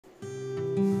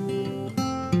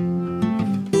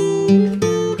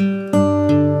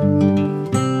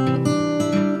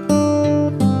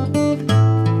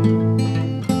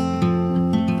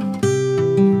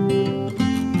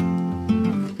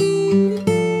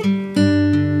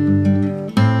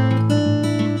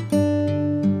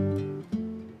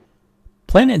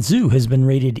Planet Zoo has been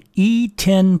rated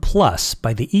E10 Plus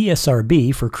by the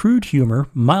ESRB for crude humor,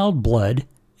 mild blood,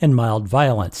 and mild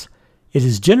violence. It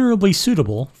is generally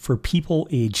suitable for people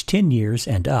aged 10 years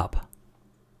and up.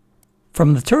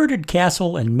 From the turreted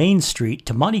castle and Main Street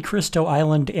to Monte Cristo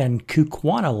Island and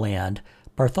Kukwana Land,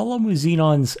 Bartholomew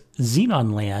Zenon's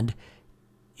Zenon Land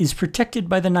is protected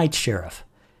by the Night Sheriff.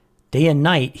 Day and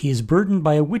night, he is burdened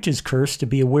by a witch's curse to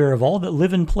be aware of all that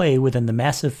live and play within the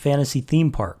massive fantasy theme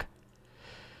park.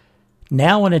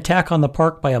 Now an attack on the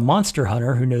park by a monster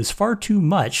hunter who knows far too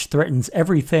much threatens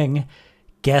everything,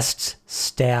 guests,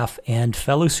 staff, and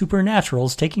fellow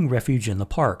supernaturals taking refuge in the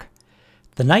park.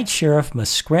 The Night Sheriff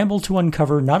must scramble to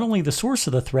uncover not only the source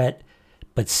of the threat,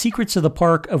 but secrets of the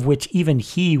park of which even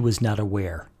he was not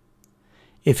aware.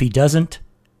 If he doesn't,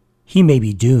 he may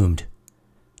be doomed.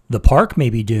 The park may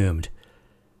be doomed.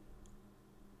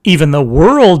 Even the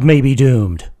world may be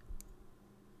doomed.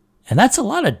 And that's a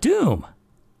lot of doom.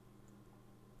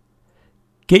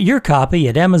 Get your copy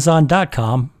at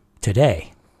Amazon.com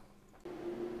today.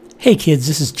 Hey kids,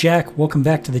 this is Jack. Welcome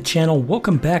back to the channel.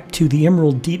 Welcome back to the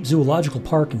Emerald Deep Zoological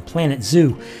Park and Planet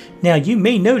Zoo. Now you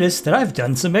may notice that I've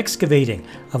done some excavating.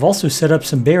 I've also set up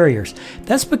some barriers.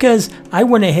 That's because I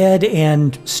went ahead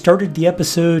and started the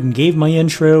episode and gave my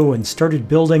intro and started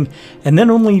building, and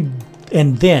then only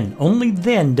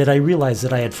then did I realize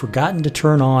that I had forgotten to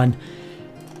turn on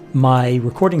my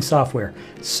recording software.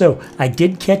 So I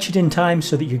did catch it in time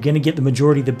so that you're going to get the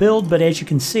majority of the build, but as you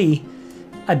can see,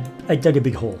 I dug a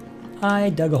big hole.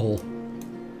 I dug a hole.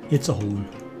 It's a hole.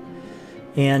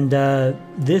 And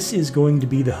this is going to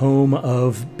be the home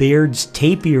of Baird'S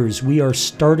Tapirs. We are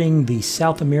starting the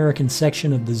South American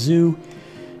section of the zoo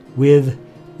with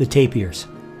the tapirs,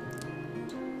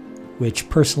 which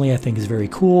personally I think is very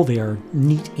cool. They are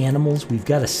neat animals. We've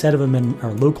got a set of them in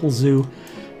our local zoo,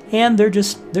 and they're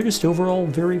just overall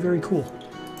very, very cool.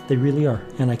 They really are.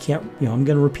 And I can't, I'm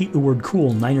going to repeat the word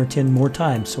cool 9 or 10 more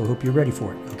times, so I hope you're ready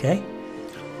for it, okay?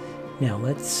 Now,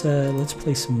 let's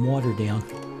place some water down.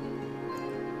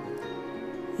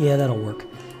 Yeah, that'll work.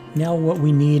 Now what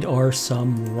we need are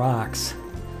some rocks.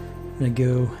 I'm going to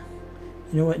go,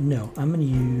 you know what? No, I'm going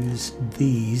to use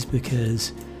these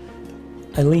because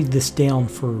I laid this down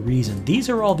for a reason. These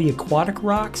are all the aquatic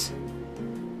rocks,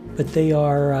 but they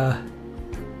are,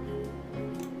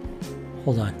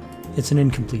 hold on. It's an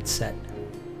incomplete set.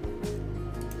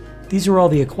 These are all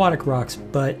the aquatic rocks,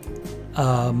 but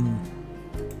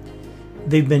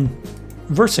they've been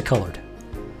versicolored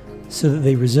so that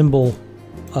they resemble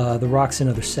the rocks in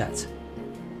other sets.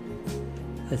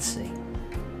 Let's see.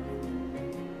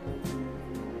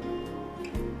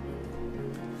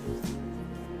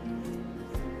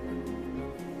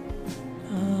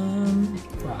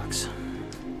 Rocks.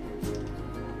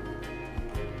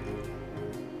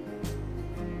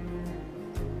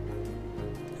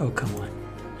 Oh, come on.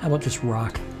 How about just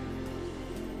rock?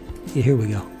 Yeah, here we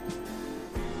go.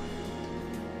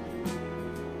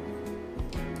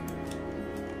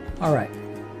 All right.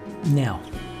 Now,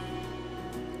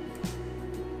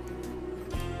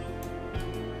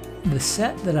 the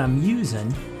set that I'm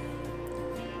using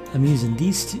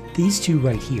these two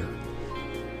right here.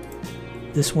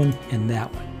 This one and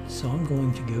that one. So I'm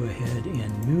going to go ahead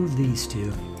and move these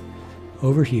two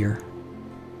over here.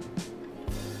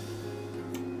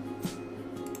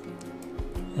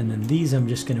 And then these I'm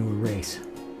just going to erase.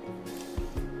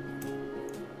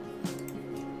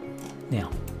 Now,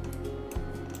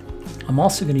 I'm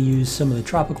also going to use some of the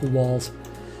tropical walls,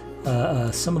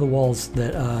 some of the walls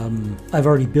that I've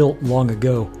already built long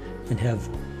ago and have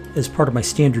as part of my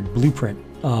standard blueprint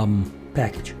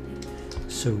package.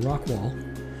 So rock wall,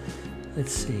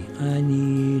 let's see, I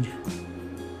need,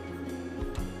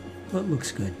 what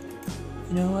looks good?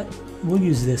 You know what, we'll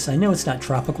use this. I know it's not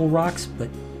tropical rocks, but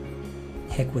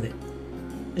heck with it.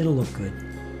 It'll look good.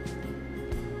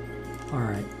 All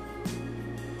right.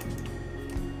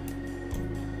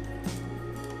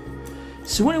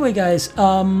 So anyway, guys,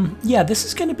 yeah, this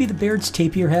is going to be the Baird's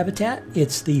tapir habitat.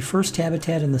 It's the first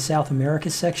habitat in the South America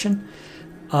section.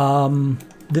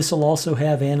 This will also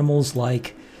have animals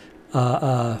like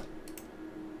the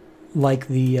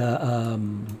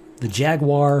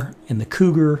jaguar and the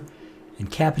cougar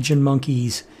and capuchin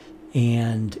monkeys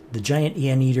and the giant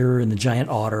anteater and the giant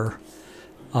otter,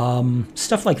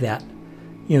 stuff like that.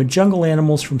 Jungle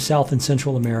animals from South and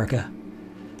Central America.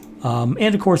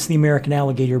 And of course the American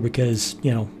alligator because,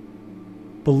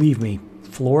 believe me,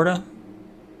 Florida's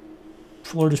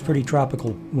pretty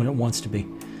tropical when it wants to be.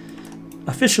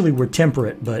 Officially we're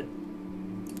temperate, but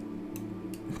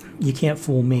you can't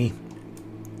fool me.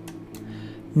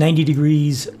 90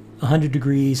 degrees 100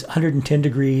 degrees, 110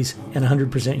 degrees, and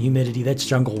 100% humidity. That's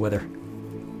jungle weather.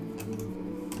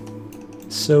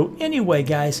 So anyway,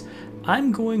 guys,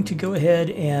 I'm going to go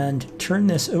ahead and turn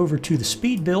this over to the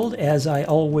speed build, as I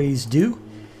always do.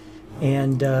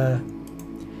 And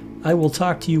I will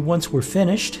talk to you once we're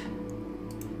finished.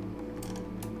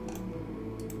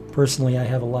 Personally, I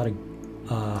have a lot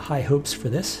of high hopes for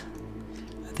this.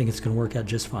 I think it's going to work out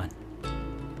just fine.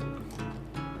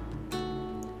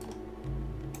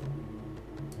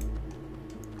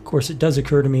 Of course, it does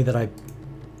occur to me that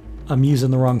I'm using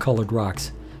the wrong colored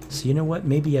rocks. So you know what?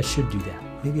 Maybe I should do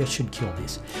that. Maybe I should kill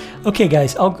these. Okay,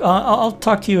 guys, I'll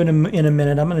talk to you in a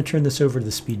minute. I'm going to turn this over to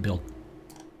the speed build.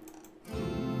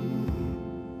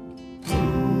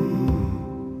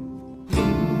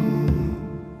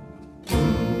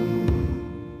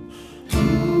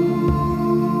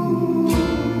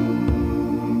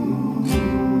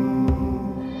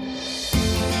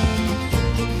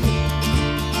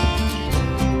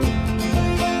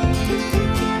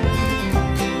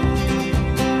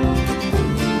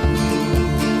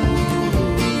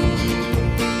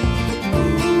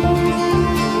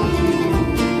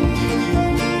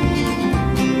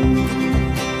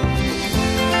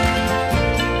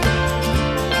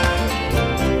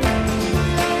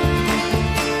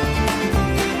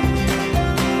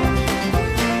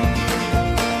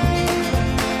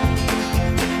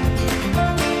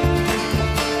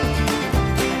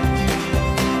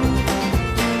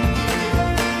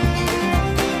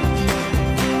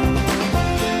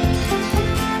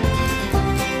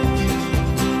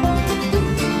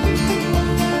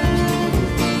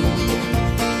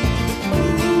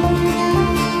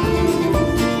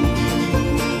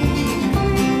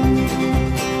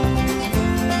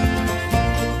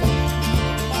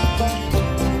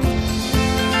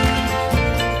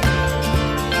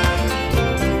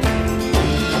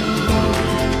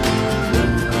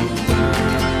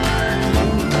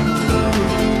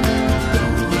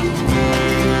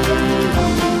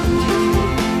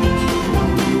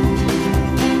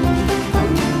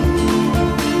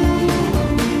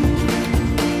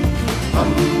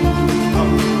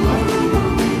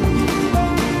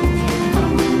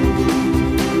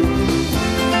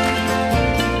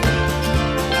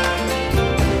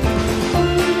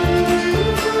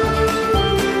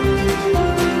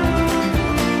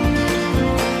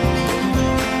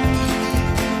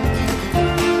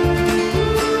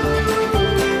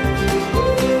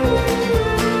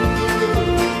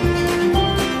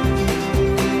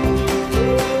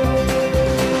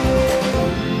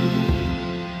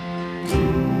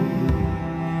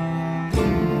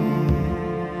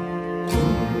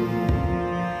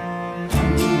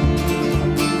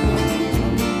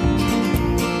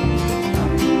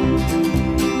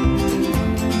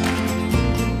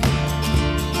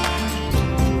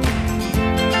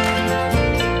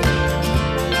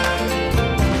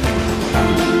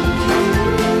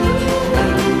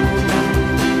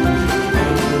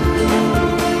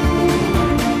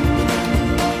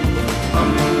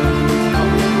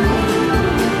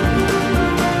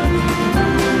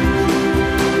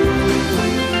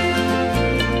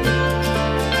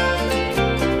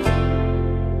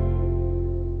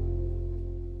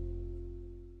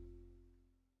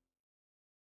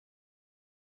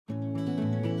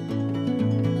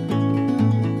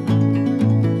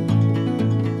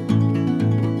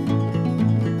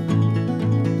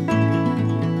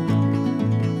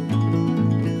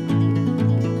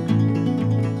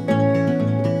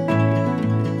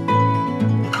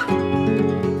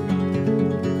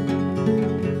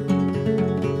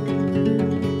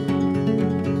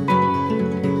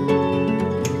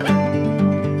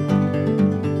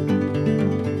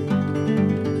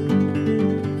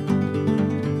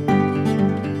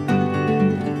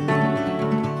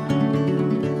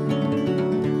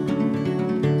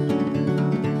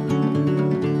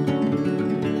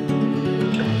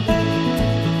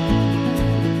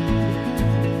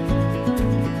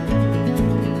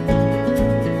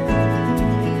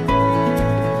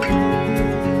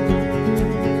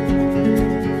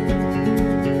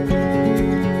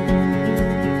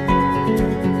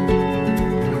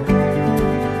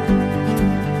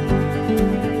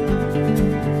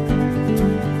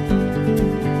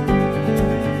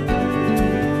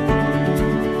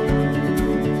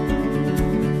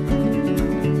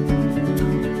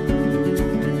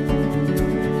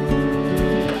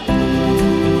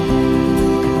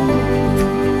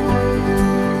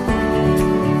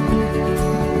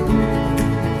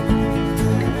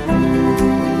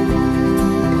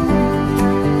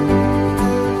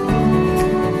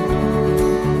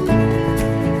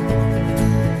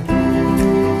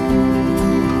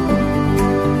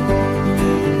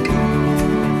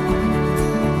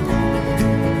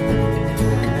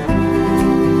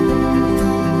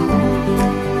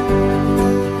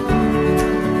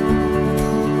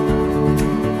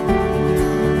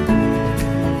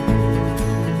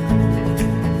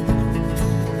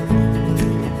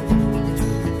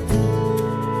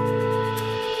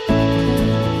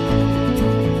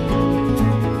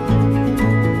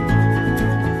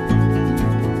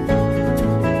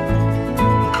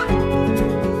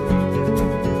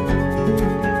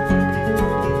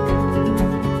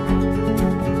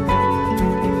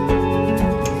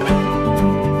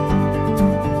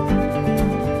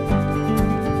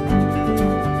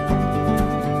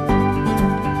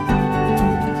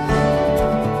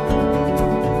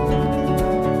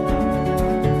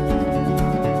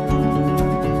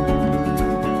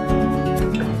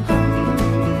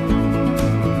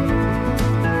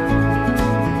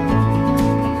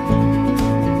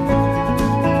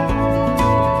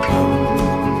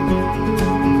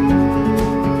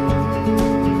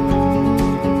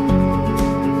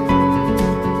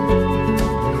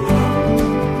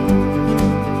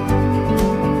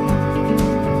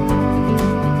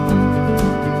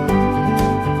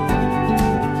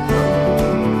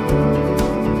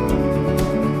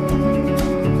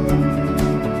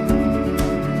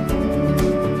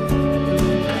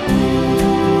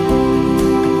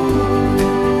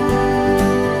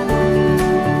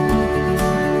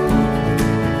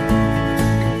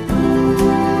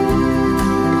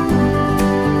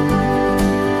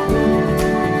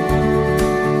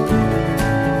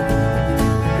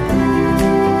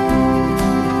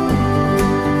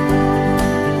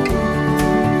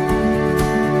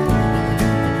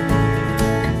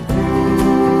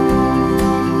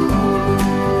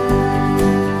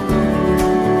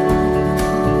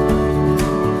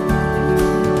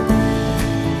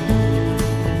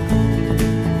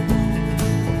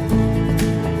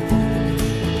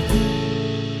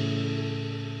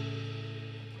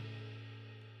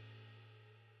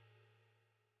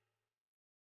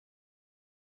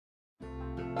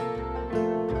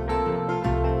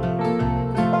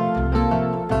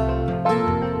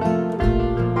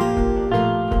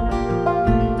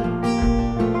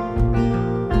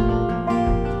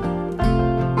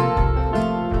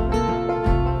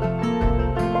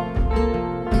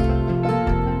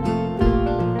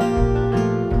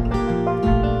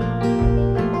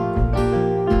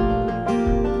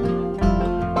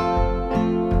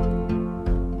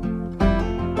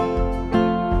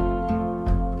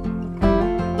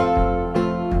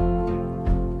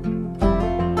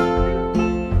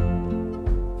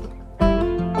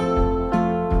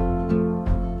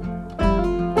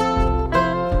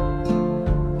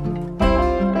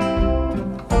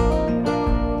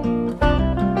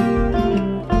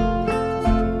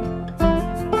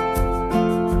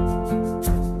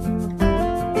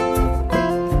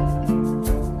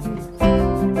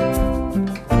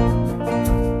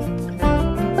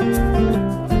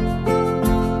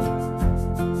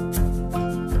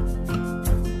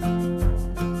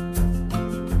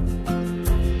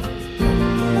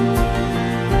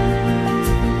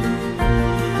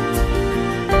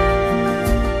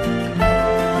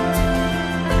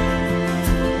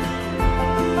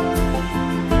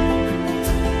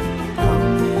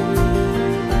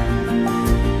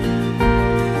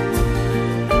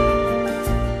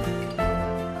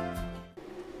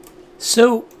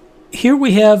 So here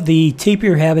we have the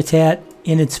tapir habitat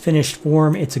in its finished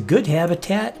form. It's a good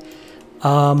habitat.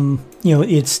 You know,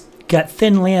 it's got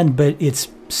thin land, but it's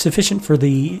sufficient for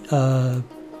the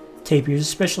tapirs,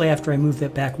 especially after I move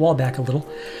that back wall back a little.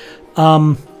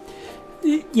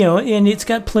 You know, and it's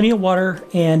got plenty of water,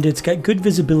 and it's got good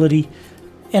visibility,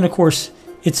 and of course,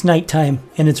 it's nighttime,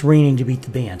 and it's raining to beat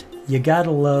the band. You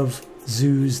gotta love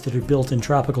zoos that are built in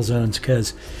tropical zones,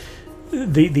 because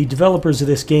the developers of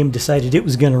this game decided it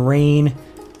was going to rain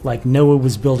like Noah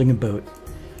was building a boat.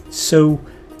 So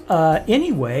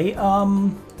anyway,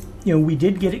 you know, we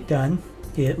did get it done.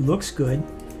 It looks good,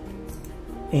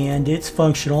 and it's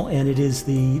functional, and it is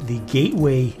the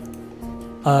gateway.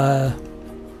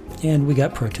 And we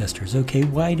got protesters. Okay,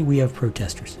 why do we have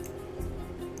protesters?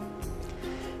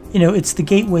 You know, it's the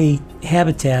gateway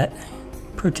habitat.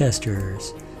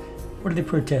 Protesters. What are they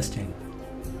protesting?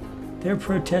 They're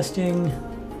protesting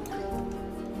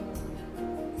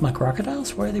my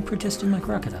crocodiles? Why are they protesting my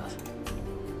crocodiles?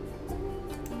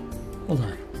 Hold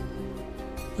on.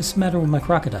 What's the matter with my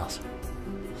crocodiles?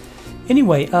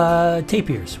 Anyway,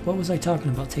 tapirs. What was I talking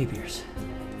about tapirs?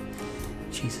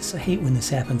 Jesus, I hate when this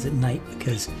happens at night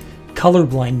because color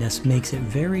blindness makes it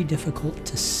very difficult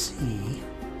to see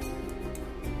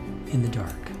in the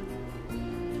dark.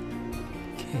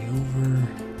 Okay, over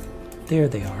there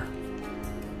they are.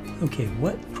 Okay,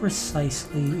 what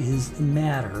precisely is the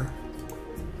matter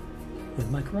with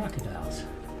my crocodiles?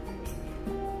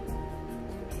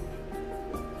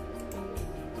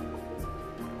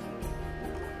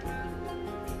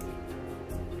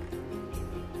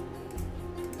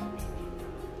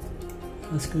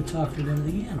 Let's go talk to one of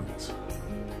the animals.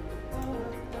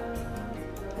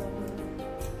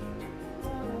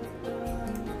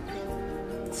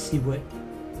 Let's see what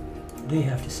they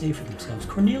have to say for themselves.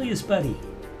 Cornelius, buddy,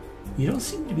 you don't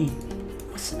seem to be.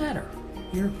 What's the matter?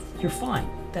 You're fine.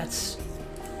 That's.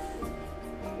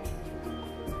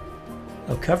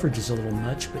 Oh, coverage is a little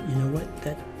much, but you know what?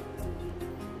 That,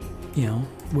 you know,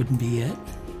 wouldn't be it.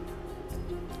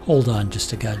 Hold on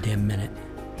just a goddamn minute.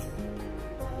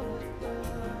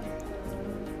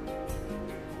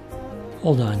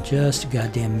 Hold on just a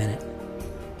goddamn minute.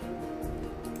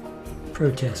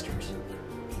 Protesters.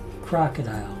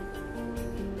 Crocodile.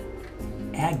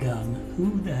 Agum.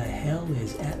 Who the hell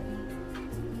is Ag?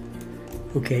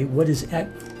 Okay, what is Ag?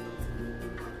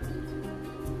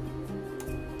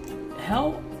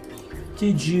 How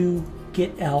did you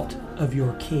get out of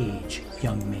your cage,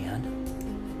 young man?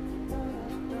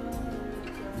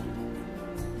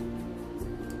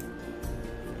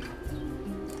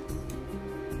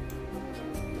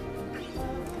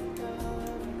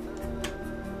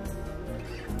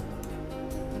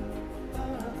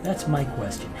 That's my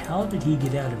question. How did he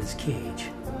get out of his cage?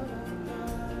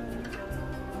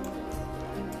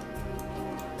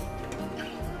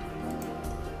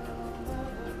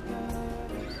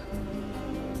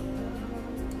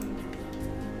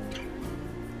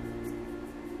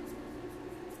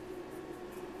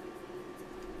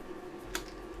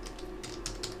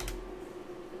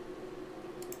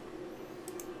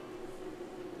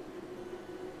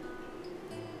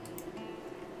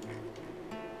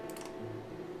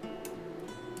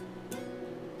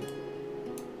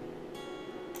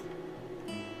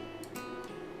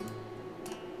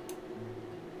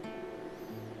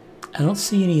 I don't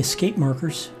see any escape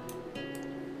markers.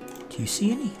 Do you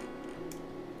see any?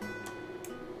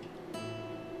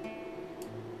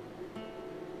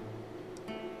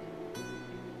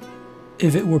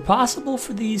 If it were possible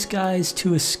for these guys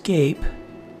to escape,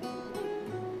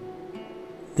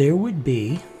 there would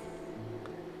be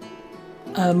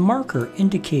a marker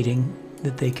indicating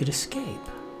that they could escape.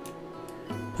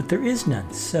 But there is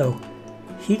none. So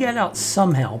he got out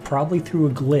somehow, probably through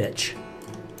a glitch.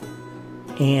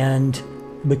 And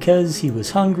because he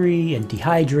was hungry and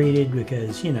dehydrated,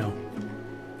 because, you know,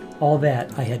 all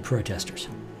that, I had protesters.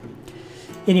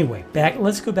 Anyway,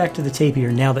 let's go back to the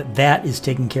tapir now that that is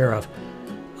taken care of.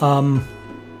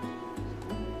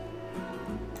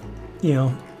 You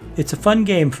know, it's a fun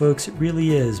game, folks. It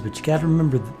really is. But you got to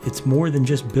remember, it's more than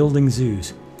just building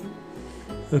zoos.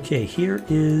 Okay, here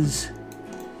is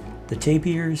the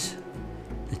tapirs.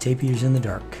 The tapirs in the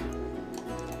dark.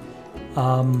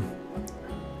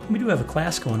 We do have a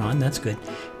class going on. That's good.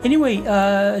 Anyway,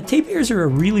 tapirs are a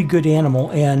really good animal,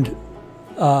 and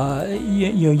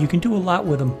you know, you can do a lot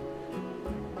with them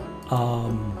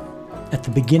at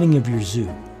the beginning of your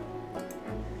zoo.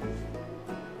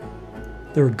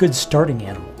 They're a good starting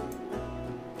animal.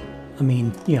 I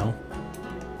mean, you know,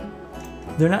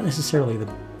 they're not necessarily the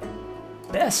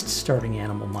best starting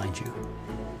animal, mind you,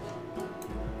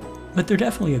 but they're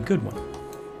definitely a good one.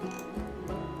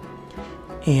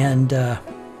 And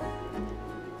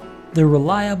they're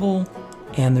reliable,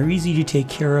 and they're easy to take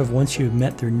care of once you've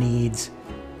met their needs.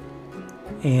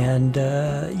 And,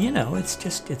 you know,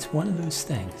 it's one of those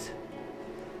things.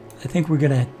 I think we're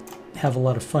going to have a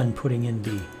lot of fun putting in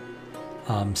the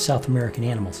South American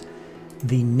animals.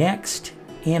 The next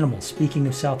animal, speaking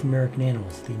of South American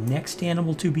animals, the next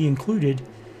animal to be included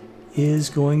is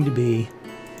going to be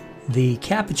the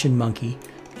capuchin monkey.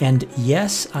 And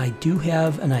yes, I do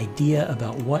have an idea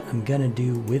about what I'm going to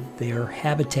do with their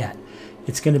habitat.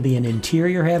 It's going to be an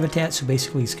interior habitat, so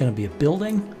basically it's going to be a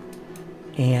building,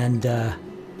 and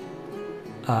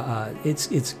it's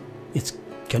going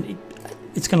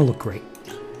to look great.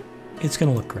 It's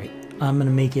going to look great. I'm going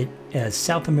to make it as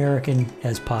South American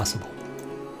as possible.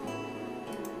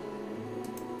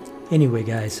 Anyway,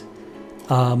 guys,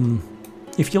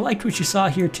 if you liked what you saw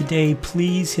here today,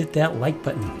 please hit that like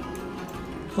button.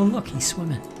 Oh, look, he's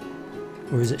swimming.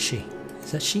 Or is it she?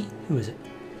 Is that she? Who is it?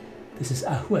 This is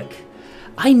Ahuic.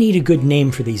 I need a good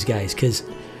name for these guys, because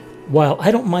while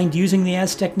I don't mind using the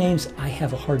Aztec names, I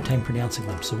have a hard time pronouncing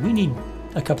them. So we need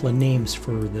a couple of names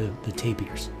for the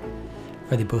tapirs.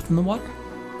 Are they both in the water?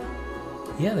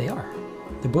 Yeah, they are.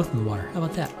 They're both in the water. How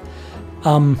about that?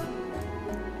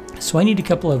 So I need a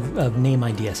couple of name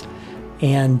ideas.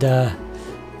 And we're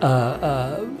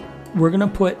going to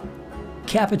put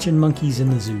capuchin monkeys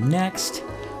in the zoo next.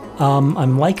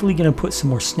 I'm likely going to put some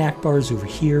more snack bars over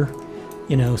here.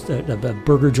 You know, a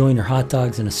burger joint or hot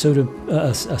dogs and a soda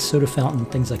fountain,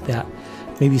 things like that.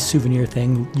 Maybe a souvenir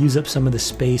thing. Use up some of the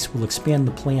space. We'll expand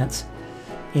the plants.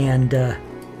 And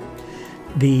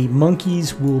the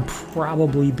monkeys will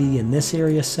probably be in this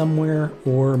area somewhere,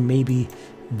 or maybe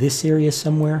this area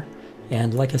somewhere.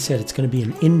 And like I said, it's going to be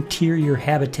an interior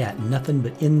habitat, nothing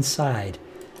but inside.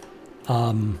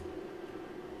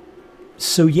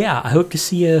 So yeah, I hope to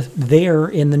see you there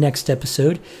in the next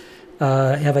episode.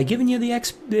 Have I given you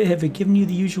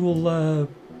the usual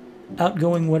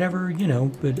outgoing whatever, you know,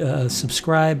 but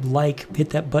subscribe, like,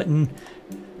 hit that button,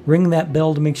 ring that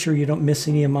bell to make sure you don't miss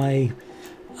any of my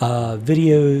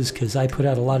videos, because I put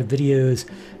out a lot of videos.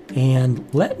 And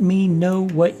let me know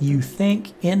what you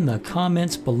think in the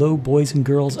comments below, boys and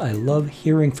girls. I love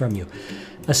hearing from you,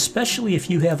 especially if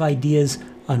you have ideas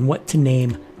on what to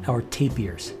name our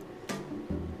tapirs.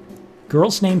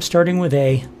 Girls' names starting with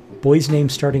A, boys'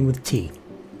 names starting with T.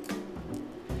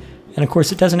 And of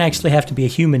course, it doesn't actually have to be a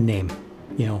human name.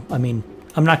 You know, I mean,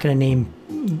 I'm not going to name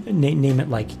it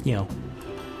like, you know,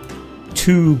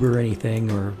 tube or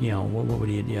anything, or, you know, what would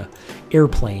you, yeah,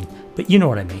 airplane. But you know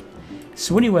what I mean.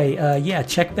 So anyway, yeah,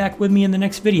 check back with me in the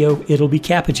next video. It'll be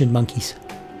capuchin monkeys.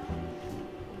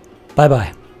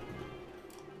 Bye-bye.